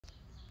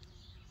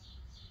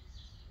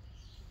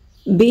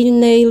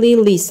Biljne ili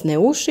lisne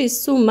uši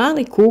su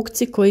mali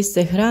kukci koji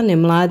se hrane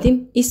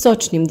mladim i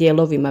sočnim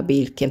dijelovima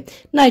biljke,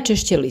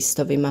 najčešće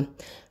listovima.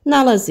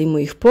 Nalazimo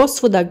ih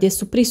posvuda gdje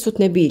su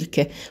prisutne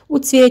biljke, u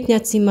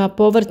cvjetnjacima,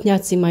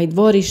 povrtnjacima i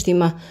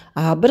dvorištima,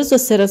 a brzo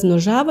se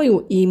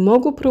razmnožavaju i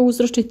mogu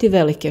prouzročiti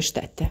velike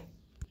štete.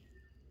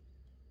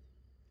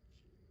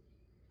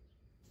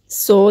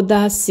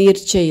 Soda,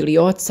 sirće ili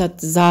ocat,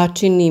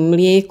 začini,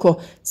 mlijeko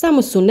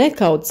samo su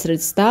neka od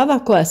sredstava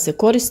koja se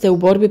koriste u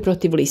borbi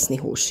protiv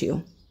lisnih ušiju.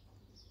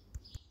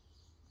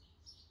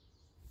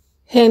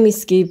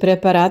 Hemijski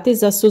preparati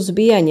za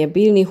suzbijanje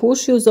biljnih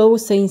ušiju zovu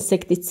se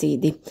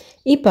insekticidi.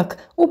 Ipak,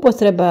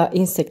 upotreba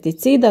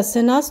insekticida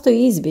se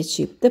nastoji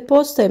izbjeći, te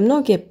postoje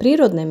mnoge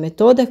prirodne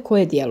metode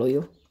koje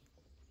djeluju.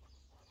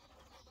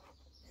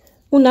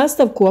 U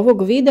nastavku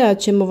ovog videa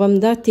ćemo vam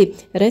dati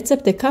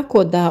recepte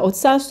kako da od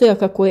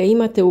sastojaka koje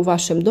imate u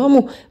vašem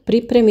domu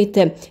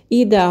pripremite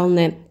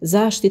idealne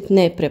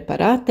zaštitne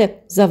preparate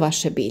za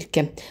vaše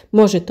biljke.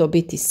 Može to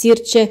biti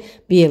sirće,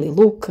 bijeli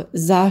luk,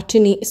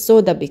 začini,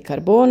 soda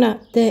bikarbona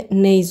te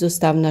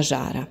neizostavna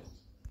žara.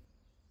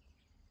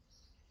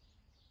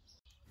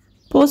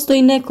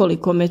 Postoji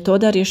nekoliko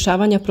metoda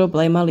rješavanja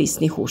problema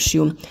lisnih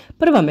ušiju.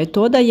 Prva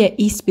metoda je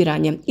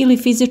ispiranje ili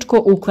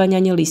fizičko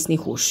uklanjanje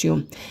lisnih ušiju.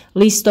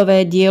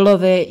 Listove,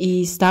 dijelove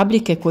i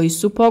stabljike koji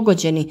su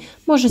pogođeni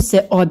može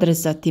se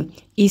odrezati,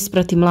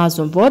 isprati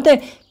mlazom vode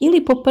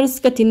ili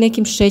poprskati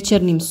nekim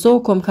šećernim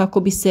sokom kako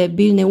bi se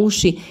biljne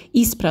uši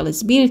isprale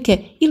s biljke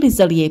ili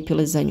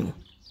zalijepile za nju.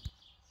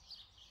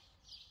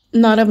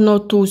 Naravno,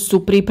 tu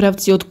su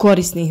pripravci od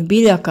korisnih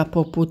biljaka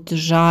poput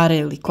žare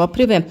ili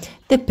koprive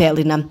te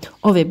pelina.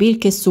 Ove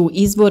biljke su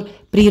izvor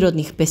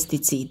prirodnih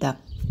pesticida.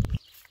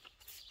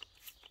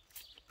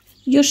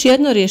 Još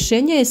jedno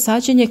rješenje je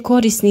sađenje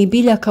korisnih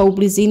biljaka u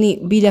blizini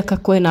biljaka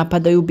koje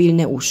napadaju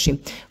biljne uši,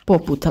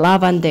 poput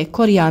lavande,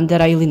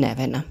 korijandera ili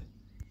nevena.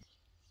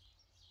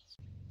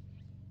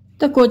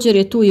 Također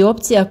je tu i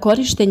opcija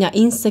korištenja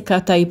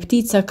insekata i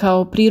ptica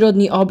kao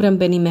prirodni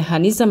obrambeni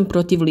mehanizam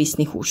protiv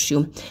lisnih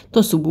ušiju.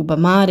 To su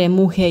bubamare,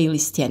 muhe ili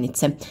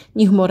stjenice.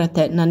 Njih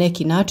morate na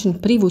neki način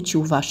privući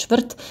u vaš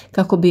vrt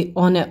kako bi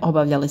one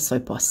obavljale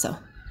svoj posao.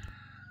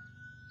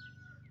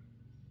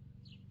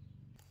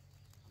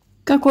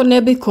 Kako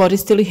ne bi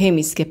koristili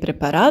hemijske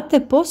preparate,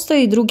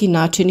 postoje i drugi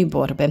načini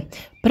borbe.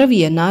 Prvi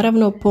je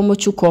naravno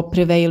pomoću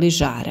koprive ili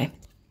žare.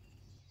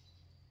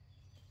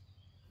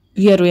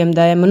 Vjerujem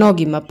da je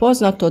mnogima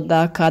poznato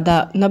da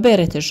kada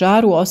naberete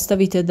žaru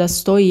ostavite da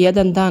stoji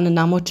jedan dan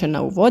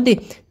namočena u vodi,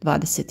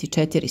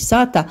 24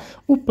 sata,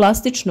 u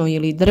plastičnoj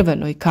ili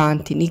drvenoj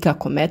kanti,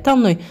 nikako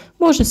metalnoj,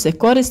 može se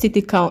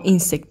koristiti kao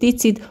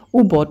insekticid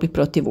u borbi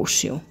protiv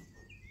ušiju.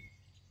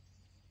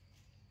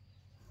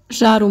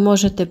 Žaru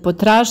možete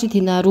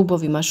potražiti na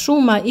rubovima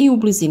šuma i u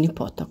blizini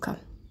potoka.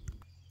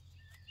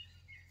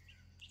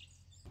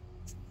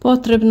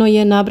 Potrebno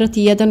je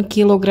nabrati 1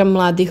 kg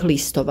mladih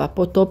listova,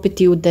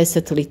 potopiti u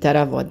 10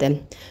 litara vode.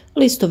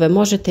 Listove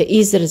možete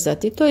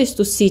izrezati, to jest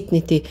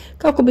usitniti,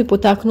 kako bi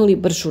potaknuli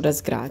bržu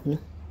razgradnju.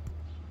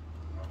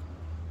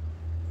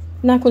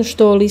 Nakon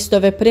što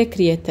listove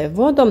prekrijete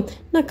vodom,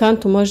 na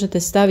kantu možete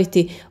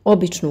staviti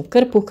običnu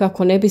krpu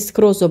kako ne bi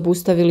skroz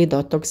obustavili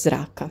dotok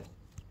zraka.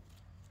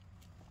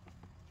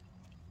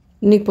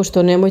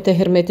 Nipošto nemojte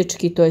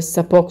hermetički, to jest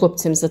sa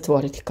poklopcem,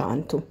 zatvoriti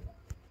kantu.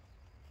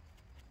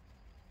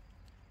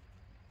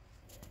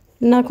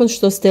 Nakon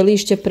što ste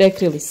lišće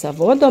prekrili sa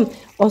vodom,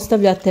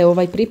 ostavljate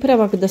ovaj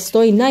pripravak da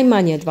stoji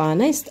najmanje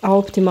 12, a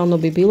optimalno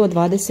bi bilo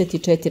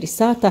 24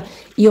 sata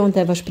i onda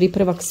je vaš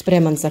pripravak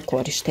spreman za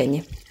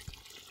korištenje.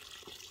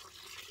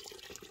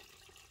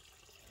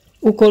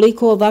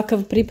 Ukoliko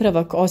ovakav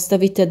pripravak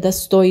ostavite da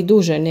stoji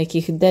duže,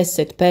 nekih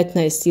 10,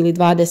 15 ili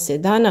 20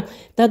 dana,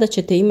 tada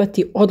ćete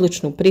imati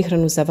odličnu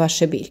prihranu za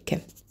vaše biljke.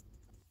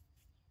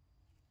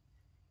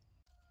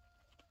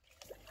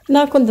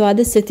 Nakon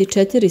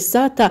 24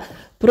 sata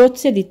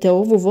procjedite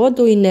ovu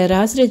vodu i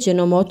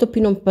nerazrijeđenom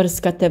otopinom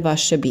prskate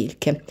vaše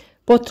biljke.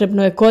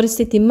 Potrebno je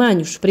koristiti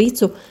manju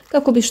špricu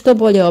kako bi što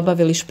bolje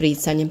obavili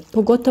špricanje,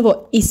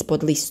 pogotovo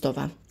ispod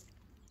listova.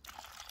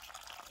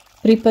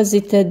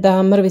 Pripazite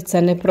da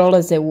mrvice ne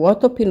prolaze u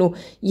otopinu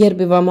jer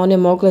bi vam one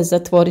mogle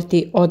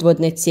zatvoriti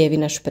odvodne cijevi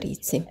na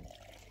šprici.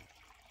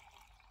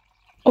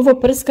 Ovo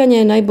prskanje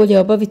je najbolje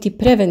obaviti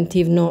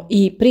preventivno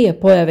i prije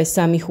pojave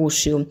samih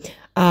ušiju,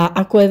 a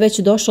ako je već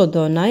došlo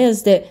do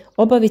najazde,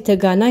 obavite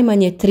ga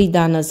najmanje 3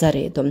 dana za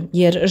redom,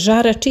 jer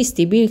žara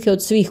čisti biljke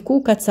od svih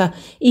kukaca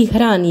i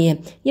hrani je,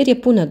 jer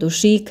je puna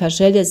dušika,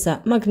 željeza,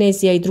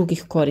 magnezija i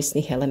drugih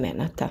korisnih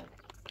elemenata.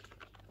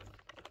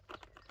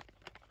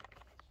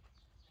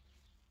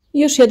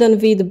 Još jedan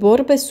vid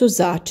borbe su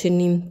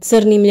začini,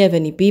 crni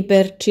mljeveni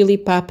biber, čili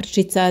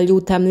papričica,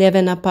 ljuta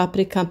mljevena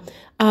paprika,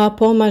 a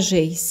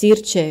pomaže i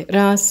sirće,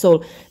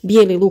 rasol,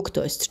 bijeli luk,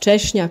 to jest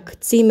češnjak,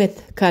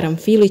 cimet,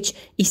 karamfilić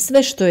i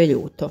sve što je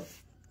ljuto.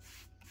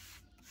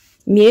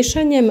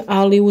 Miješanjem,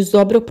 ali uz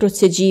dobro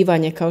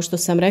procjeđivanje, kao što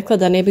sam rekla,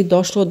 da ne bi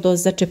došlo do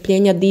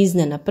začepljenja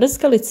dizne na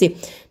prskalici,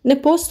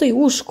 ne postoji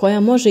uš koja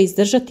može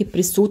izdržati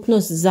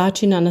prisutnost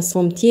začina na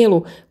svom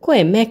tijelu koje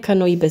je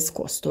mekano i bez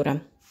kostura.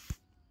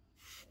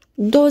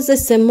 Doze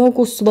se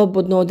mogu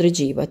slobodno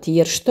određivati,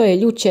 jer što je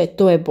ljuće,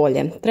 to je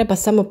bolje. Treba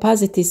samo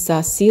paziti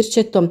sa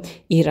sirćetom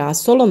i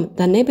rasolom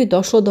da ne bi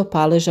došlo do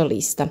paleža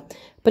lista.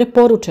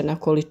 Preporučena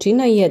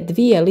količina je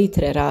 2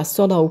 litre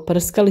rasola u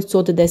prskalicu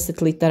od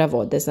 10 litara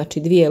vode,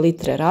 znači 2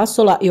 litre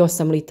rasola i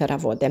 8 litara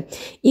vode.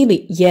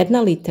 Ili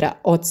 1 litra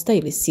octa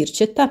ili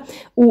sirćeta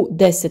u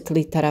 10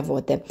 litara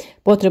vode.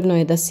 Potrebno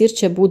je da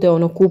sirće bude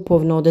ono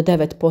kupovno od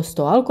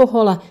 9%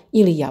 alkohola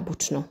ili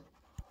jabučno.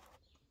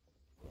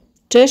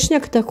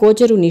 Češnjak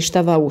također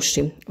uništava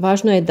uši.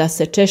 Važno je da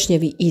se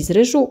češnjevi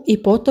izrežu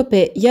i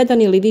potope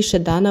 1 ili više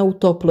dana u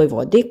toploj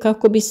vodi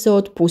kako bi se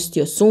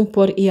otpustio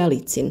sumpor i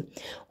alicin.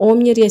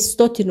 Omjer je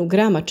 100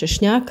 grama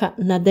češnjaka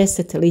na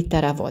 10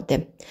 litara vode.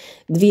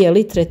 2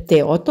 litre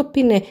te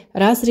otopine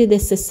razrijede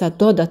se sa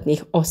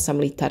dodatnih 8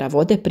 litara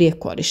vode prije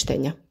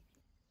korištenja.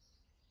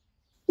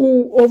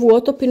 U ovu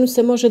otopinu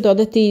se može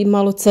dodati i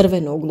malo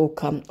crvenog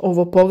luka.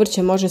 Ovo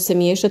povrće može se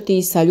miješati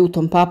i sa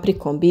ljutom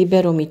paprikom,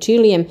 biberom i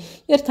čilijem,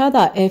 jer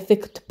tada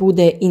efekt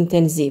bude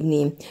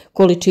intenzivniji.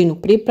 Količinu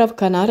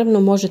pripravka naravno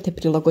možete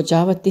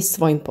prilagođavati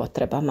svojim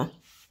potrebama.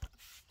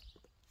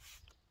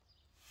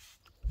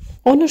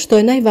 Ono što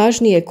je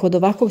najvažnije kod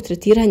ovakvog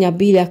tretiranja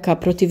biljaka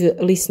protiv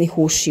lisnih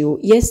ušiju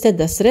jeste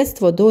da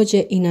sredstvo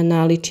dođe i na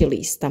naličje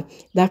lista,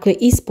 dakle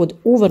ispod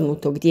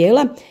uvrnutog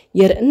dijela,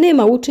 jer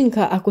nema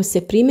učinka ako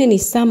se primjeni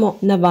samo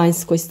na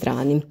vanjskoj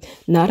strani.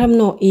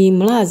 Naravno i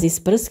mlaz iz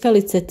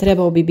prskalice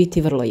trebao bi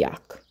biti vrlo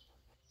jak.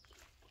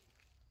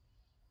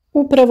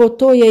 Upravo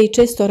to je i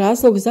često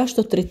razlog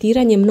zašto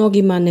tretiranje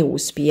mnogima ne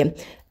uspije.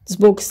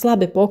 Zbog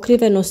slabe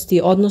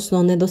pokrivenosti,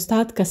 odnosno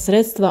nedostatka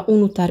sredstva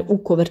unutar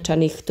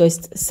ukovrčanih, to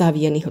jest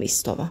savijenih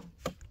listova.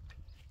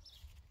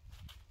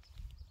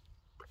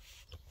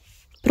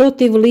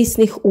 Protiv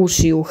lisnih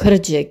ušiju,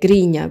 hrđe,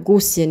 grinja,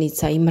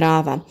 gusjenica i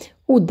mrava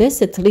u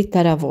 10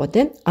 litara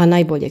vode, a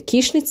najbolje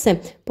kišnice,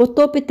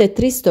 potopite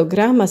 300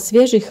 grama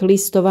svježih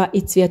listova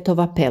i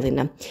cvjetova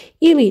pelina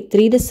ili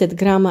 30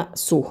 grama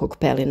suhog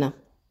pelina.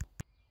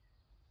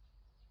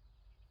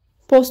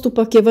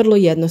 Postupak je vrlo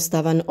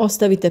jednostavan.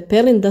 Ostavite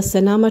pelin da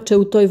se namače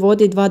u toj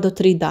vodi 2 do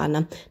 3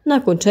 dana,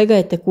 nakon čega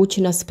je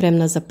tekućina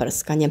spremna za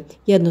prskanje.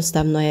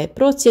 Jednostavno je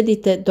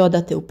procjedite,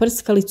 dodate u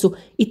prskalicu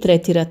i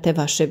tretirate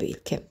vaše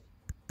biljke.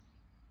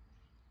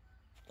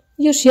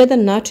 Još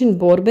jedan način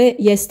borbe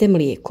jeste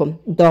mlijeko.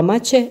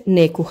 Domaće,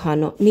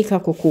 nekuhano,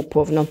 nikako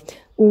kupovno.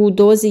 U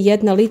dozi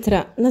 1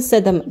 litra na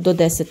 7 do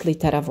 10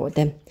 litara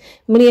vode.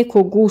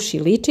 Mlijeko guši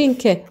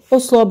ličinke,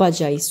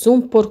 oslobađa i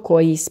sumpor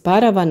koji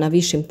isparava na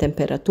višim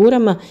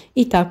temperaturama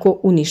i tako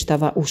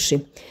uništava uši.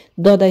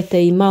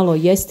 Dodajte i malo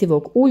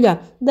jestivog ulja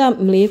da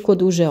mlijeko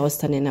duže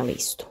ostane na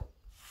listu.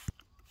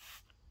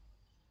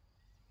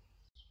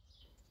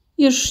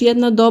 Još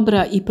jedna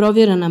dobra i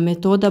provjerena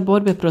metoda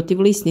borbe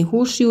protiv lisnih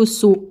ušiju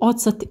su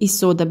ocat i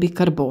soda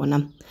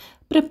bikarbona.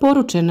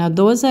 Preporučena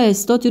doza je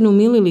 100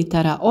 ml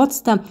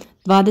octa,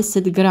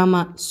 20 g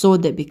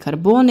sode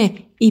bikarbone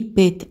i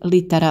 5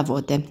 litara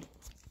vode.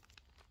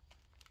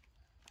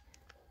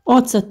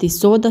 Ocat i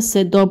soda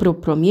se dobro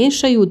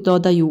promiješaju,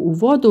 dodaju u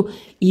vodu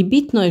i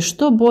bitno je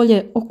što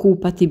bolje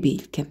okupati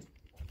biljke.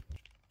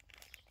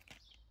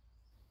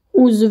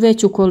 Uz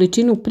veću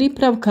količinu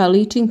pripravka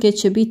ličinke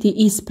će biti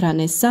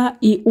isprane sa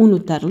i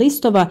unutar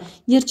listova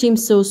jer će im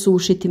se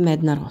osušiti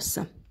medna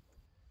rosa.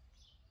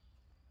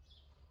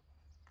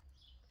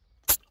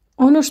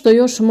 Ono što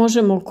još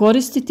možemo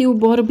koristiti u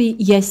borbi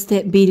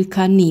jeste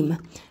biljka nim.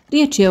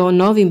 Riječ je o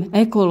novim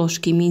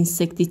ekološkim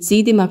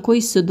insekticidima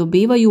koji se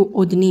dobivaju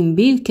od nim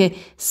biljke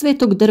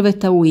svetog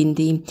drveta u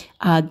Indiji,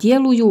 a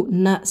djeluju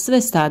na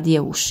sve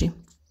stadije uši.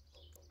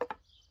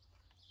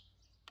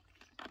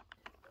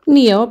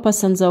 Nije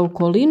opasan za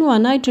okolinu, a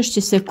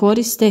najčešće se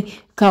koriste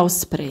kao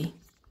sprej.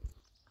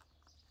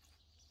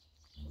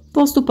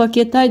 Postupak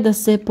je taj da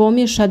se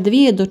pomiješa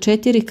 2 do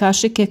 4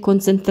 kašike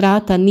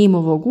koncentrata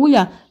nimovog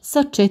ulja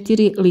sa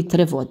 4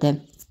 litre vode.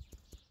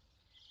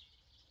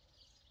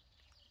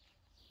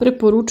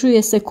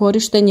 Preporučuje se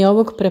korištenje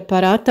ovog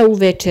preparata u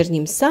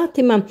večernjim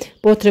satima.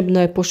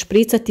 Potrebno je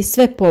pošpricati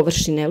sve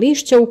površine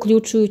lišća,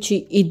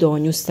 uključujući i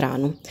donju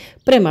stranu.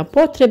 Prema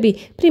potrebi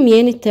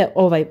primijenite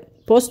ovaj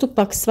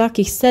postupak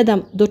svakih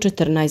 7 do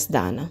 14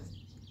 dana.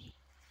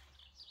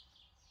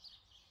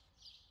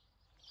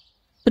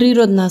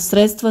 Prirodna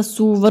sredstva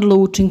su vrlo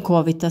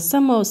učinkovita,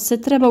 samo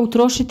se treba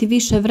utrošiti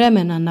više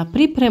vremena na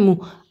pripremu,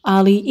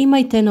 ali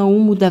imajte na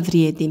umu da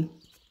vrijedi.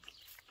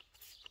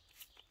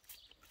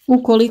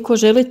 Ukoliko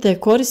želite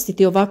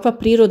koristiti ovakva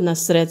prirodna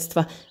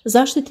sredstva,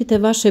 zaštitite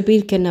vaše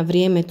biljke na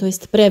vrijeme, to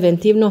jest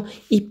preventivno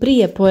i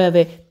prije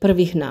pojave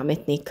prvih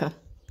nametnika.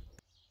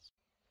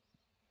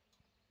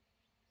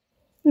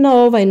 Na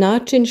ovaj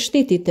način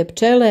štitite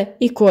pčele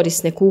i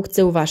korisne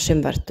kukce u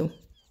vašem vrtu.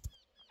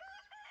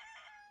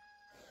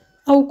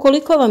 A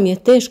ukoliko vam je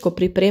teško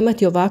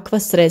pripremati ovakva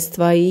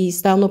sredstva i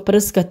stalno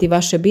prskati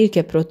vaše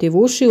biljke protiv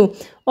ušiju,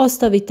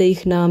 ostavite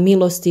ih na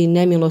milost i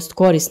nemilost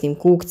korisnim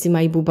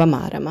kukcima i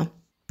bubamarama.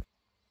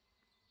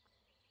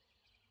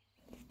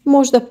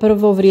 Možda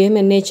prvo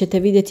vrijeme nećete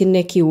vidjeti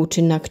neki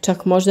učinak,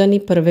 čak možda ni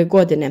prve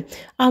godine,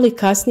 ali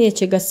kasnije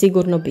će ga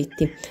sigurno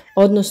biti.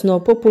 Odnosno,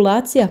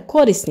 populacija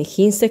korisnih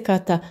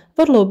insekata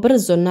vrlo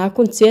brzo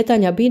nakon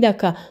cvjetanja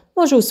biljaka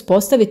može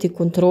uspostaviti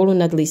kontrolu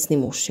nad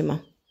lisnim ušima.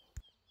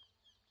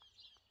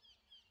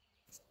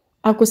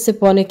 Ako se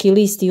poneki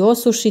list i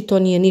osuši, to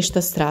nije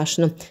ništa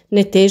strašno.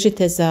 Ne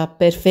težite za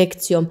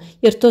perfekcijom,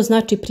 jer to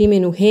znači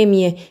primjenu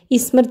hemije i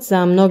smrt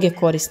za mnoge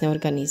korisne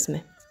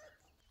organizme.